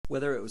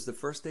Whether it was the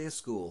first day of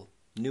school,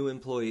 new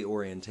employee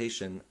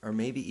orientation, or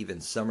maybe even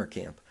summer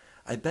camp,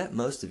 I bet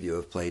most of you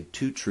have played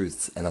Two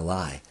Truths and a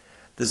Lie.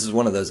 This is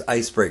one of those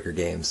icebreaker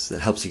games that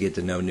helps you get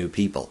to know new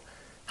people.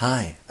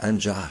 Hi, I'm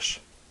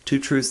Josh. Two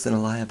truths and a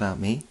lie about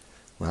me?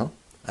 Well,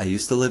 I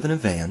used to live in a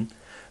van,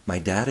 my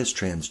dad is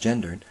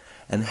transgendered,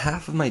 and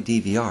half of my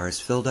DVR is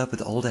filled up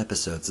with old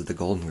episodes of The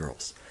Golden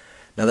Girls.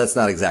 Now that's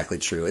not exactly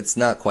true. It's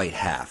not quite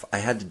half. I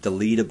had to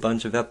delete a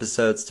bunch of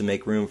episodes to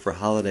make room for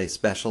holiday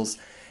specials,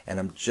 and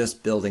I'm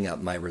just building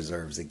up my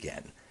reserves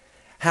again.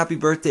 Happy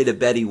birthday to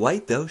Betty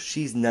White, though.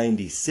 She's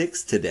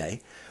 96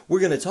 today.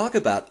 We're going to talk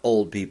about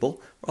old people.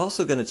 We're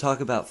also going to talk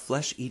about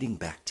flesh-eating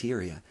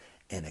bacteria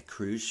and a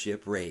cruise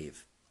ship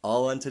rave.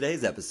 All on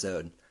today's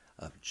episode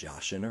of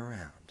Joshin'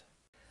 Around.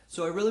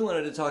 So I really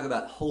wanted to talk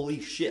about Holy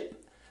Ship.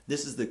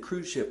 This is the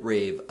cruise ship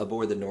rave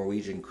aboard the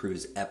Norwegian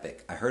cruise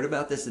Epic. I heard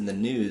about this in the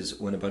news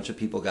when a bunch of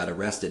people got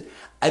arrested.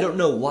 I don't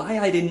know why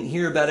I didn't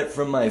hear about it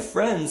from my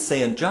friends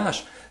saying,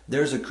 Josh,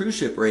 there's a cruise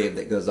ship rave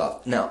that goes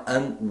off. Now,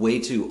 I'm way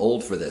too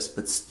old for this,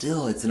 but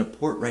still, it's in a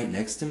port right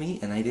next to me,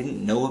 and I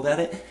didn't know about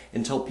it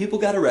until people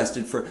got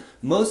arrested for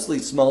mostly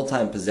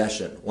small-time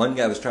possession. One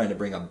guy was trying to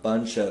bring a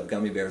bunch of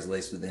gummy bears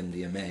laced with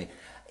MDMA.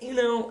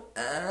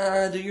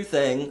 Do your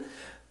thing.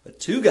 But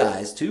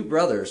two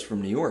brothers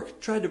from New York,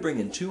 tried to bring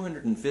in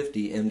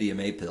 250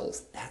 MDMA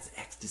pills. That's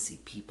ecstasy,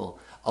 people.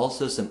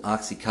 Also some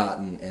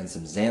Oxycontin and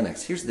some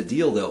Xanax. Here's the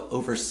deal, though.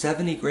 Over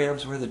 70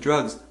 grams worth of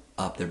drugs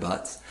up their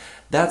butts.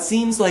 That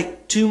seems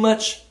like too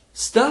much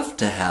stuff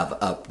to have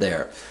up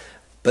there.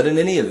 But in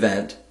any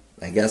event,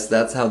 I guess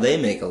that's how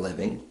they make a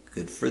living.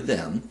 Good for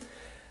them.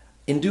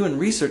 In doing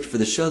research for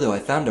the show, though, I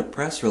found a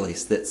press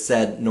release that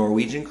said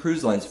Norwegian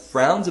Cruise Lines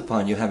frowns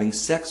upon you having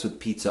sex with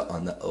pizza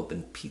on the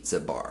open pizza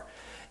bar.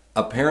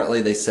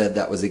 Apparently, they said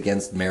that was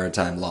against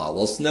maritime law.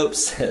 Well, Snopes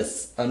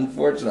says,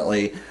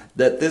 unfortunately,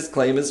 that this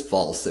claim is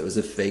false. It was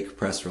a fake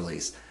press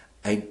release.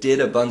 I did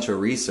a bunch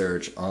of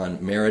research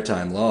on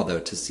maritime law,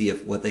 though, to see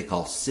if what they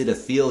call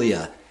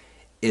pseudophilia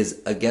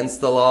is against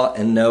the law,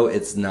 and no,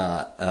 it's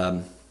not.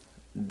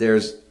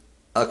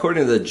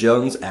 According to the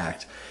Jones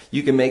Act,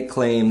 you can make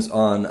claims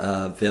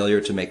on failure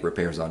to make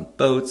repairs on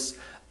boats,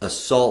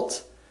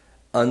 assault,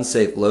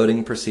 unsafe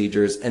loading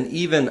procedures, and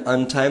even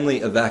untimely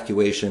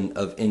evacuation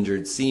of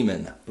injured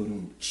seamen.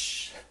 Boom.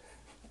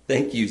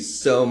 Thank you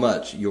so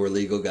much,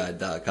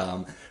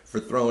 yourlegalguide.com,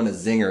 for throwing a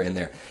zinger in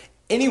there.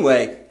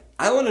 Anyway,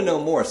 I want to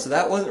know more. So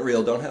that wasn't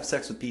real. Don't have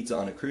sex with pizza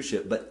on a cruise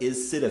ship. But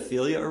is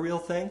pseudophilia a real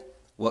thing?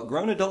 What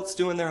grown adults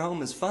do in their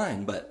home is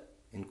fine, but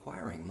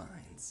inquiring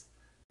minds.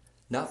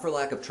 Not for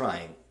lack of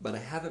trying, but I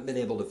haven't been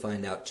able to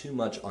find out too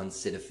much on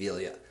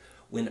pseudophilia.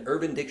 When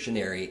Urban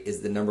Dictionary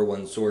is the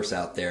 #1 source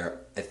out there,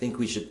 I think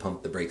we should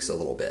pump the brakes a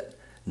little bit.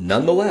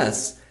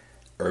 Nonetheless,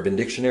 Urban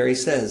Dictionary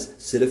says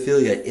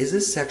pseudophilia is a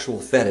sexual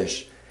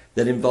fetish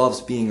that involves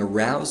being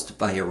aroused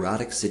by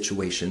erotic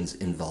situations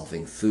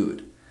involving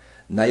food.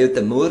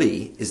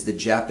 Nyotamori is the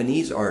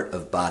Japanese art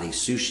of body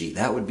sushi.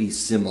 That would be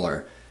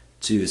similar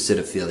to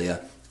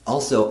pseudophilia.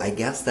 Also, I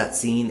guess that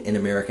scene in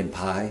American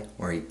Pie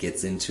where he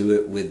gets into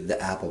it with the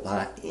apple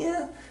pie,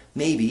 yeah,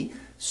 maybe.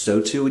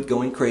 So too with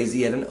going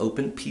crazy at an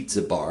open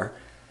pizza bar.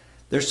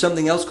 There's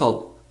something else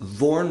called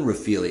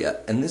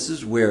vornrophilia, and this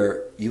is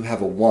where you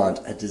have a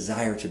want, a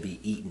desire to be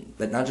eaten,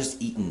 but not just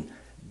eaten,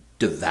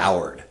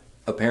 devoured.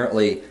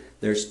 Apparently,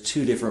 there's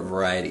two different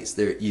varieties.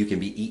 You can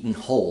be eaten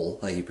whole,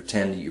 like you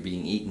pretend you're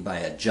being eaten by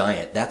a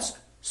giant. That's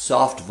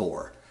soft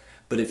vor.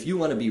 But if you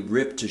want to be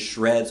ripped to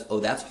shreds, oh,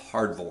 that's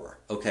hard vor,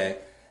 okay?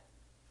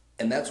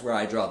 And that's where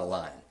I draw the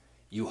line.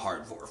 You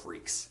hard vor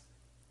freaks.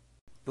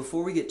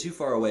 Before we get too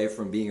far away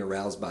from being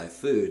aroused by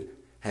food,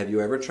 have you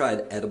ever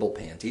tried edible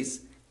panties?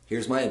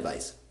 Here's my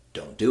advice.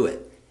 Don't do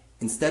it.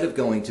 Instead of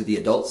going to the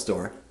adult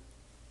store,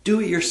 do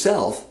it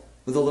yourself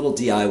with a little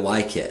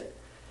DIY kit.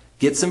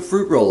 Get some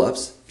fruit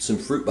roll-ups, some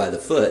fruit by the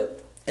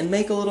foot, and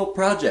make a little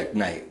project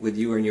night with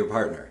you and your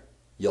partner.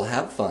 You'll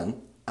have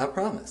fun, I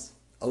promise.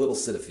 A little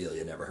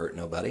pseudophilia never hurt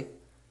nobody.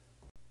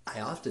 I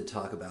often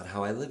talk about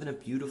how I live in a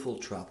beautiful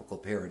tropical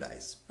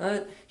paradise.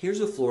 But here's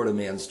a Florida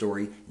man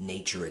story,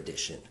 Nature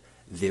Edition.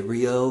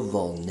 Vibrio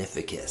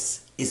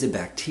vulnificus is a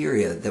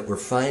bacteria that we're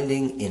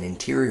finding in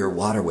interior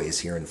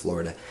waterways here in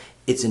Florida.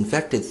 It's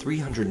infected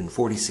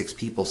 346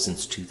 people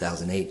since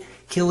 2008,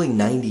 killing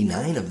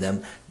 99 of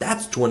them.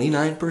 That's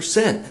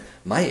 29%.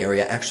 My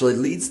area actually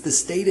leads the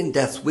state in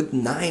deaths with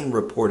 9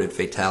 reported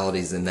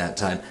fatalities in that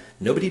time.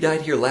 Nobody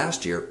died here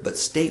last year, but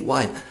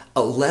statewide,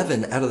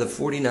 11 out of the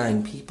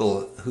 49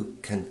 people who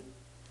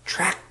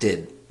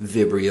contracted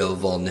Vibrio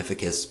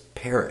vulnificus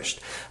perished.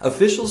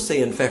 Officials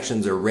say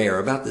infections are rare,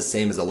 about the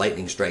same as a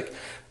lightning strike,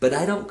 but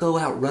I don't go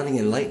out running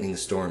in lightning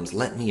storms,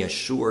 let me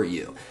assure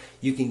you.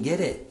 You can get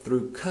it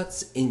through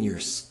cuts in your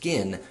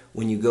skin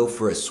when you go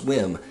for a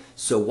swim,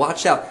 so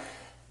watch out.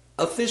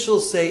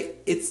 Officials say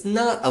it's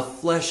not a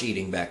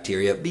flesh-eating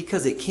bacteria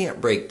because it can't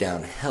break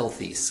down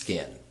healthy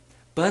skin.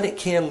 But it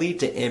can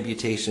lead to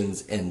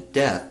amputations and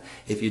death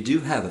if you do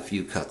have a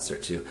few cuts or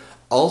two.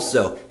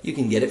 Also, you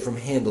can get it from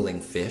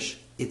handling fish.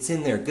 It's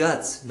in their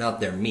guts, not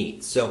their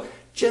meat. So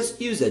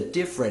Just use a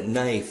different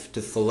knife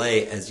to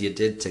fillet as you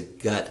did to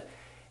gut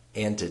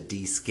and to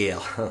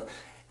descale.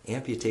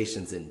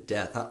 Amputations and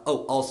death. Huh?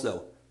 Oh,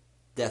 also,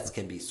 deaths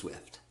can be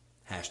swift.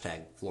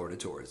 Hashtag Florida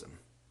tourism.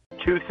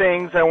 Two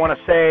things I want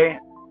to say.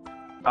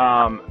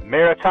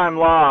 Maritime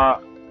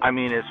law, I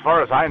mean, as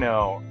far as I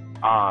know,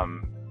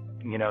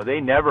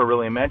 they never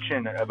really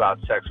mention about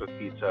sex with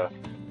pizza.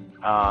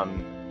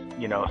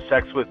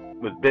 Sex with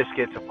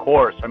biscuits, of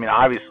course. I mean,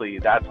 obviously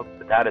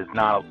that is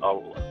not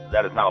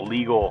a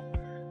legal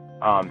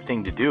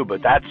thing to do,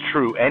 but that's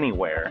true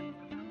anywhere.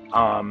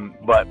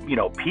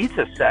 But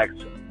pizza sex,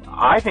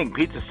 I think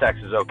pizza sex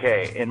is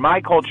okay. In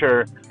my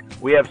culture,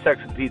 we have sex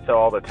with pizza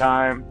all the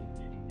time.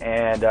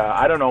 And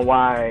I don't know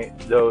why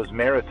those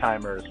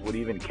Maritimers would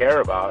even care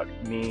about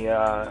me,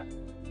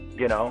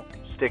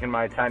 sticking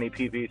my tiny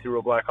pee-pee through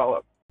a black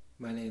hole.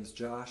 My name's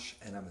Josh,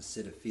 and I'm a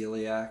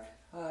cinephiliac.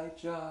 Hi,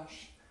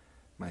 Josh.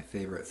 My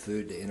favorite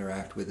food to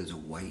interact with is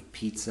white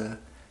pizza.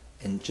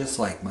 And just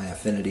like my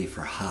affinity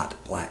for hot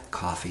black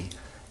coffee,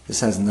 this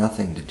has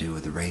nothing to do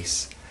with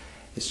race.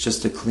 It's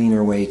just a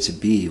cleaner way to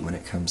be when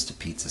it comes to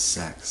pizza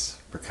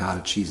sex.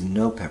 Ricotta cheese,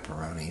 no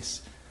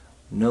pepperonis.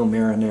 No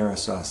marinara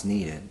sauce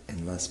needed,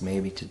 unless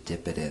maybe to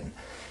dip it in.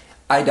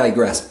 I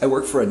digress. I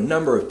worked for a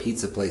number of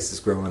pizza places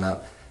growing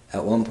up.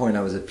 At one point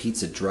I was a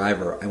pizza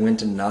driver. I went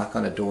to knock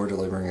on a door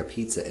delivering a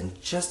pizza, and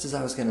just as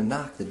I was going to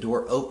knock, the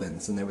door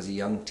opens, and there was a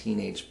young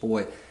teenage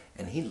boy,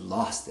 and he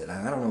lost it.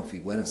 I don't know if he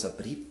wet himself,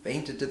 but he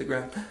fainted to the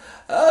ground.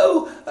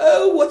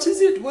 Oh, what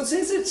is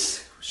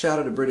it?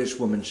 Shouted a British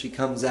woman. She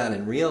comes out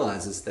and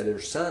realizes that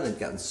her son had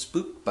gotten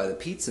spooked by the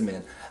pizza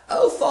man.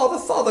 Oh,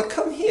 father,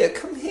 come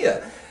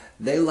here.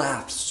 They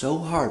laughed so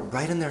hard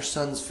right in their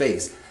son's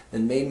face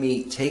and made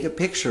me take a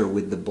picture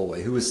with the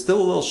boy, who was still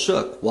a little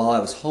shook while I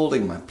was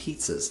holding my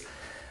pizzas.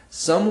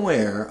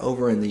 Somewhere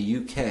over in the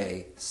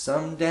UK,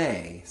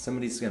 someday,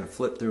 somebody's going to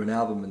flip through an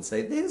album and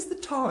say, "There's the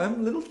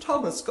time little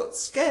Thomas got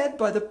scared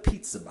by the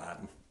pizza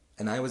man."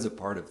 And I was a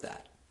part of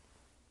that.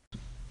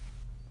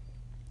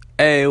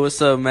 Hey,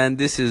 what's up, man?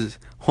 This is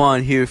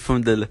Juan here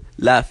from the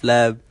Laugh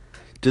Lab.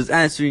 Just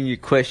answering your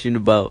question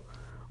about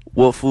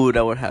what food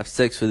I would have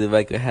sex with if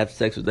I could have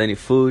sex with any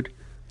food.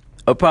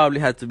 I'd probably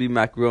have to be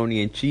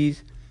macaroni and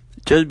cheese.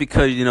 Just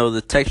because,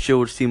 the texture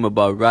would seem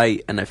about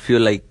right, and I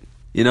feel like,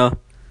 it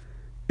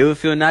would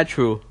feel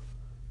natural.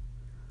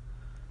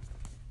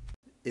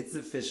 It's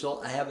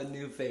official. I have a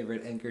new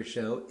favorite anchor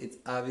show. It's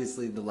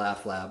obviously the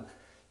Laugh Lab.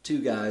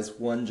 2 guys,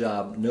 1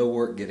 job, no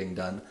work getting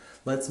done.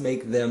 Let's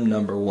make them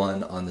number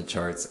 1 on the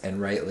charts,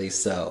 and rightly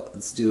so.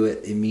 Let's do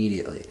it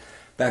immediately.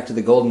 Back to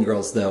the Golden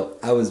Girls, though.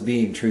 I was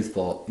being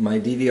truthful. My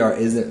DVR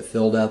isn't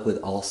filled up with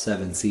all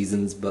 7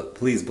 seasons, but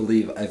please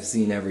believe I've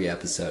seen every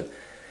episode.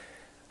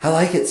 I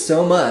like it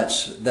so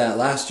much that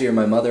last year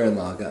my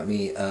mother-in-law got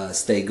me a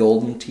Stay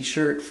Golden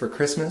t-shirt for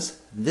Christmas.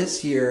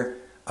 This year,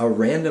 a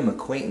random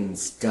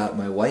acquaintance got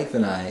my wife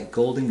and I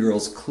Golden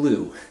Girls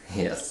Clue.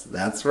 Yes,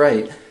 that's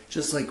right.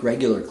 Just like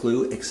regular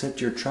Clue,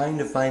 except you're trying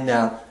to find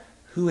out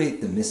who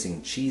ate the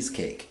missing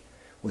cheesecake.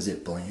 Was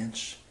it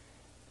Blanche?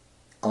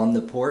 On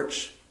the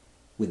porch?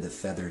 With the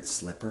feathered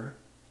slipper?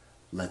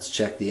 Let's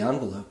check the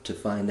envelope to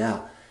find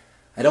out.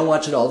 I don't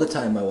watch it all the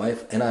time. My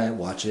wife and I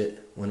watch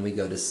it when we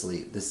go to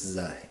sleep. This is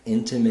an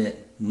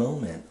intimate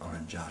moment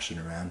on Joshing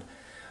Around.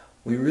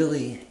 We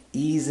really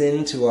ease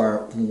into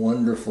our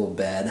wonderful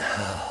bed.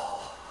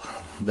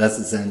 That's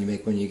the sound you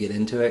make when you get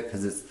into it,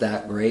 because it's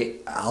that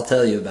great. I'll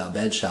tell you about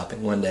bed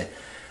shopping one day.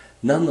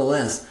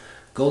 Nonetheless,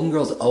 Golden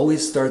Girls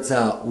always starts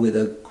out with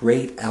a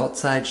great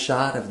outside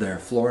shot of their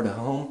Florida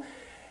home,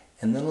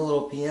 and then a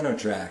little piano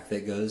track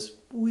that goes,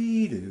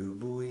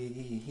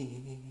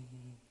 "Bwee-doo-bwee,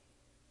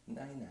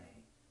 night-night."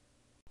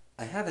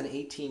 I have an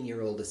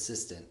 18-year-old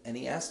assistant, and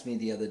he asked me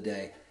the other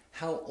day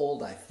how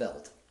old I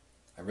felt.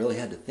 I really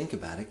had to think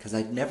about it because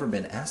I'd never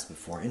been asked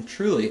before, and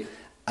truly,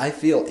 I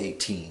feel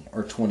 18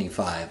 or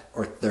 25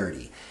 or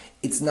 30.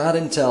 It's not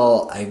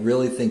until I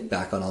really think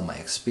back on all my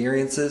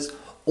experiences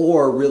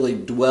or really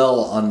dwell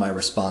on my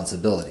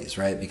responsibilities,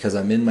 right? Because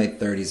I'm in my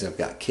 30s, I've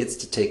got kids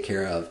to take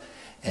care of,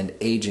 and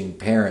aging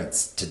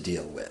parents to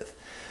deal with,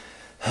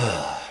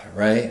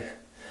 right?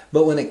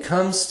 But when it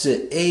comes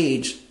to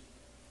age,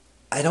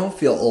 I don't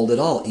feel old at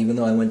all, even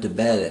though I went to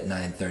bed at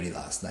 9:30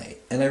 last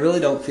night. And I really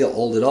don't feel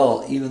old at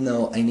all, even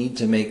though I need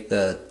to make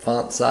the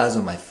font size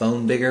on my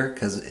phone bigger,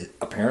 because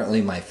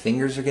apparently my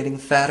fingers are getting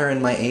fatter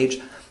in my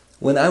age.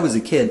 When I was a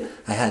kid,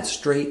 I had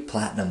straight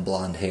platinum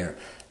blonde hair.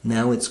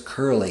 Now it's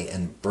curly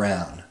and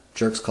brown.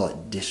 Jerks call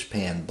it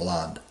dishpan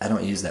blonde. I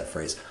don't use that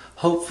phrase.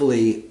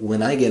 Hopefully,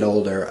 when I get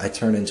older, I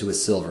turn into a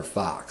silver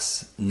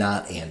fox,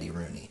 not Andy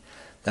Rooney.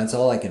 That's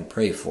all I can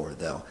pray for,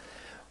 though.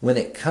 When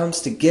it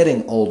comes to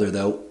getting older,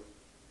 though,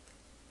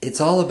 it's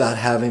all about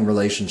having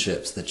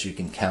relationships that you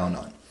can count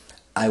on.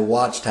 I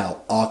watched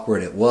how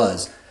awkward it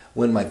was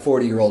when my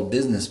 40-year-old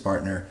business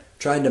partner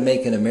tried to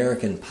make an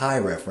American Pie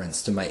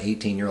reference to my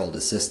 18-year-old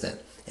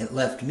assistant. It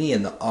left me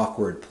in the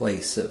awkward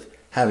place of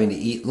having to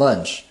eat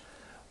lunch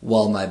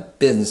while my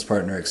business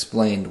partner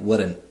explained what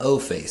an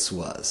O-face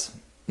was.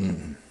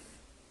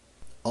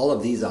 All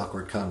of these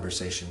awkward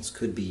conversations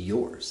could be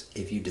yours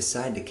if you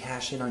decide to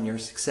cash in on your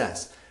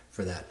success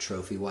for that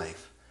trophy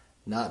wife.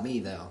 Not me,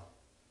 though.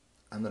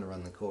 I'm going to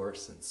run the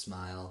course and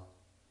smile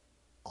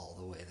all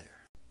the way there.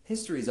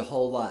 History's a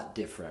whole lot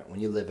different when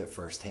you live it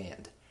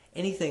firsthand.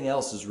 Anything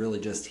else is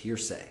really just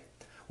hearsay.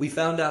 We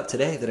found out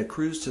today that a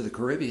cruise to the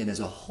Caribbean is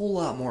a whole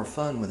lot more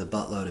fun with a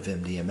buttload of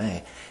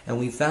MDMA, and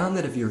we found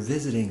that if you're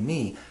visiting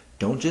me,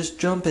 don't just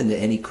jump into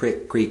any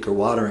creek or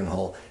watering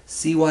hole.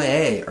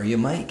 CYA, or you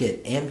might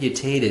get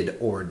amputated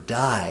or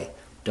die.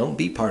 Don't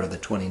be part of the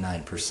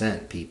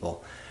 29%,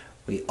 people.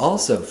 We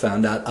also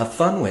found out a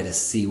fun way to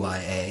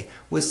CYA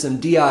with some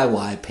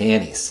DIY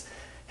panties.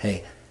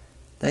 Hey,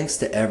 thanks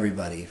to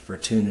everybody for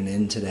tuning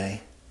in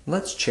today.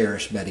 Let's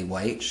cherish Betty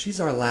White.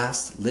 She's our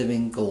last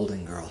living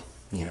Golden Girl.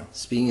 You know,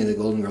 speaking of the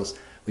Golden Girls,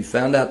 we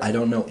found out I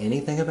don't know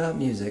anything about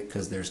music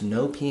because there's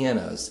no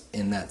pianos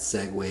in that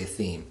segue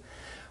theme.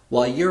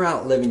 While you're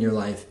out living your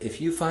life,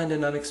 if you find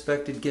an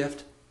unexpected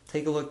gift,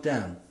 take a look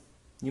down.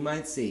 You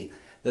might see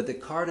that the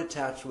card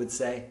attached would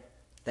say,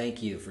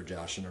 "Thank you for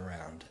joshing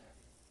around."